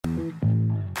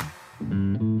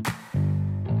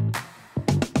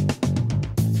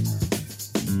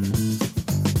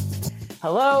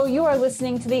Hello, you are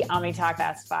listening to the OmniTalk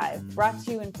Fast 5, brought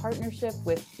to you in partnership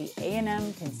with the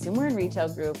A&M Consumer and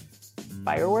Retail Group,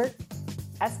 Firework,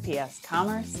 SPS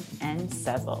Commerce, and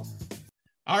Sezzle.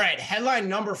 All right, headline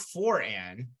number 4,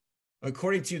 Ann.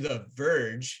 According to The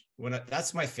Verge,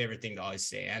 that's my favorite thing to always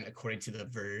say, Ann, according to The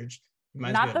Verge.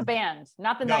 Not the band,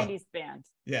 not the 90s band.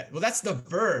 Yeah, well, that's The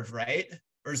Verve, right?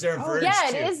 Or is there a Verge yeah,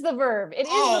 too? it is The Verve. It is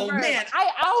The Verve. Man. I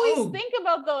always think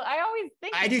about those.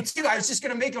 I do too. I was just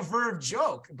going to make a Verve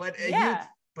joke, but yeah.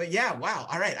 Wow.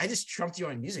 All right, I just trumped you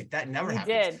on music. That never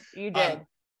happens. You did.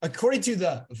 According to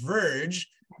The Verge,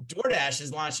 DoorDash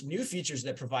has launched new features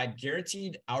that provide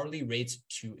guaranteed hourly rates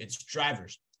to its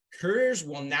drivers. Couriers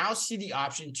will now see the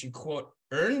option to, quote,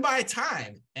 earn by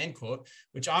time, end quote,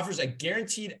 which offers a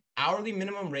guaranteed hourly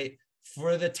minimum rate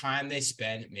for the time they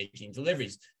spend making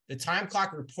deliveries. The time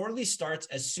clock reportedly starts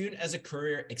as soon as a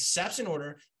courier accepts an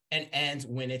order and ends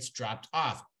when it's dropped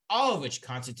off, all of which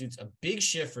constitutes a big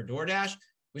shift for DoorDash,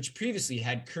 which previously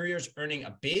had couriers earning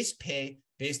a base pay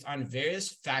based on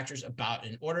various factors about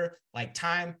an order like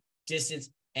time, distance,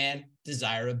 and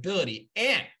desirability.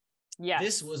 And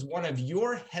this was one of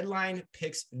your headline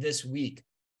picks this week.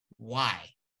 Why?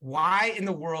 Why in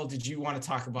the world did you want to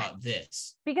talk about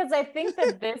this? Because I think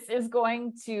that this is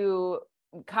going to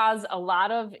cause a lot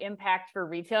of impact for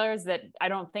retailers that I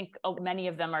don't think many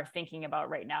of them are thinking about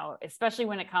right now, especially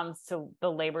when it comes to the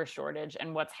labor shortage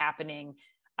and what's happening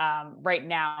right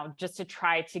now, just to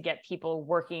try to get people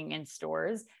working in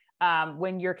stores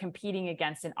when you're competing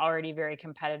against an already very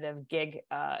competitive gig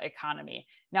economy.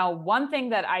 Now, one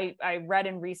thing that I read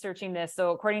in researching this,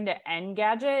 so according to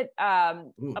Engadget,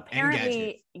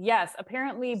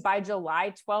 apparently by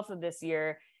July 12th of this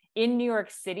year, in New York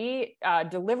City,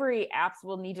 delivery apps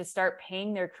will need to start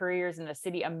paying their couriers in the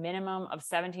city a minimum of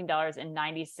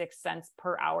 $17.96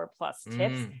 per hour plus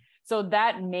tips. So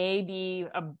that may be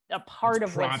a part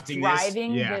of what's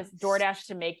driving this DoorDash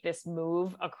to make this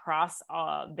move across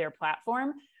their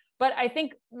platform. But I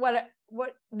think what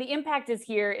the impact is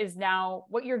here is now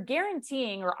what you're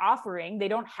guaranteeing or offering. They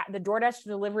don't have the DoorDash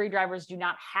delivery drivers do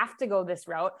not have to go this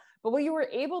route. But what you were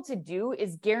able to do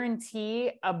is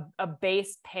guarantee a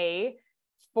base pay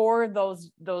for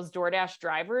those DoorDash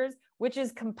drivers, which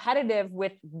is competitive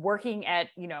with working at,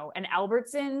 an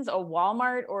Albertsons, a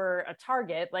Walmart, or a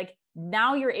Target. Like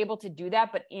now you're able to do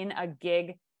that, but in a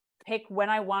gig, pick when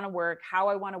I want to work, how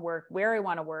I want to work, where I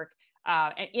want to work,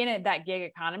 in that gig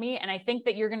economy. And I think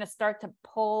that you're going to start to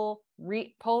pull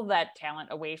that talent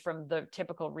away from the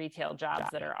typical retail jobs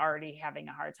that are already having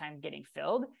a hard time getting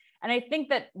filled. And I think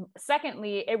that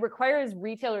secondly, it requires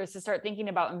retailers to start thinking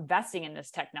about investing in this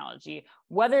technology,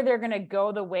 whether they're going to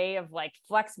go the way of like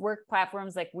flex work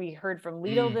platforms, like we heard from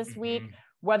Lidl this week,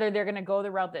 whether they're going to go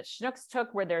the route that Schnucks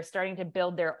took, where they're starting to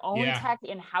build their own tech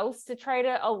in-house to try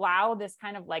to allow this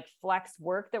kind of like flex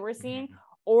work that we're seeing,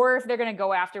 or if they're going to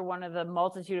go after one of the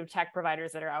multitude of tech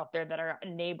providers that are out there that are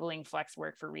enabling flex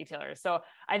work for retailers. So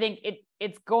I think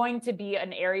it's going to be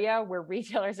an area where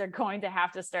retailers are going to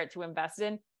have to start to invest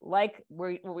in, like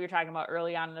what we were talking about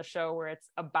early on in the show, where it's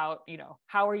about,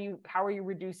 how are you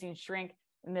reducing shrink?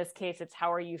 In this case, it's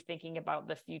how are you thinking about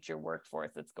the future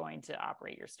workforce that's going to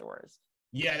operate your stores?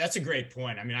 Yeah, that's a great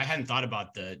point. I mean, I hadn't thought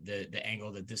about the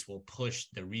angle that this will push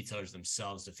the retailers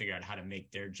themselves to figure out how to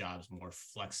make their jobs more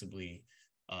flexibly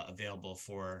available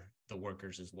for the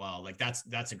workers as well. Like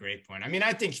that's a great point. I mean,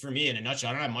 I think for me, in a nutshell,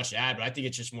 I don't have much to add, but I think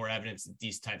it's just more evidence that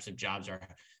these types of jobs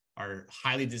are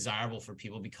highly desirable for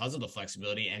people because of the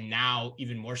flexibility, and now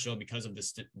even more so because of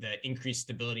the increased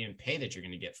stability and pay that you're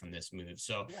going to get from this move.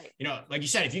 So, like you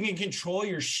said, if you can control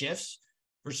your shifts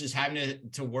versus having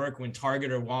to work when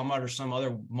Target or Walmart or some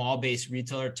other mall-based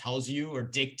retailer tells you or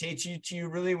dictates to you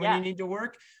really when you need to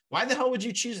work, why the hell would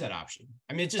you choose that option?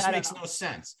 I mean, it just makes no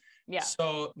sense. Yeah.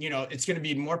 So, it's going to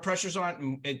be more pressures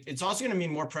on, it's also going to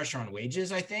mean more pressure on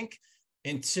wages, I think,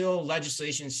 until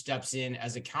legislation steps in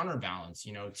as a counterbalance,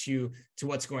 to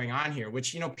what's going on here,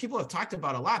 which, people have talked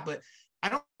about a lot, but I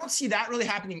don't see that really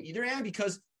happening either, Ann,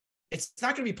 because it's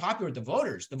not going to be popular with the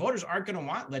voters. The voters aren't going to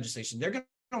want legislation. They're going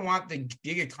to want the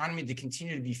gig economy to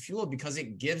continue to be fueled because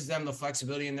it gives them the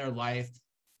flexibility in their life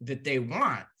that they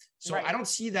want. So I don't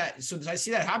see that. So I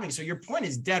see that happening. So your point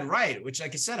is dead right, which,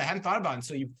 like I said, I hadn't thought about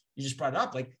until you just brought it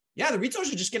up. Like, the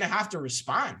retailers are just going to have to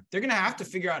respond. They're going to have to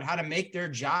figure out how to make their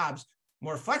jobs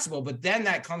more flexible, but then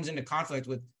that comes into conflict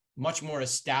with much more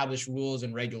established rules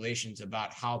and regulations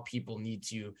about how people need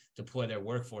to deploy their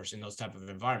workforce in those type of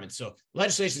environments. So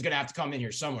legislation is going to have to come in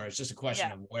here somewhere. It's just a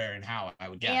question of where and how, I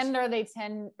would guess. And are they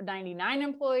 1099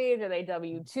 employees? Are they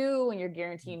W-2 and you're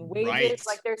guaranteeing wages? Right.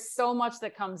 Like there's so much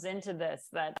that comes into this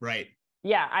that, right.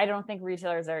 Yeah, I don't think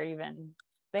retailers are even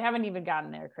They haven't even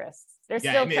gotten there, Chris. They're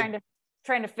Yeah, still I mean,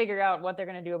 trying to figure out what they're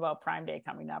going to do about Prime Day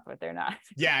coming up, but they're not.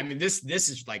 Yeah, I mean, this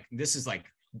is like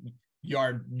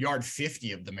yard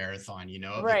 50 of the marathon, you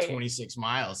know, of Right. the 26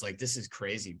 miles. Like, this is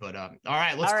crazy. But all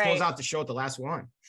right, let's close out the show with the last one.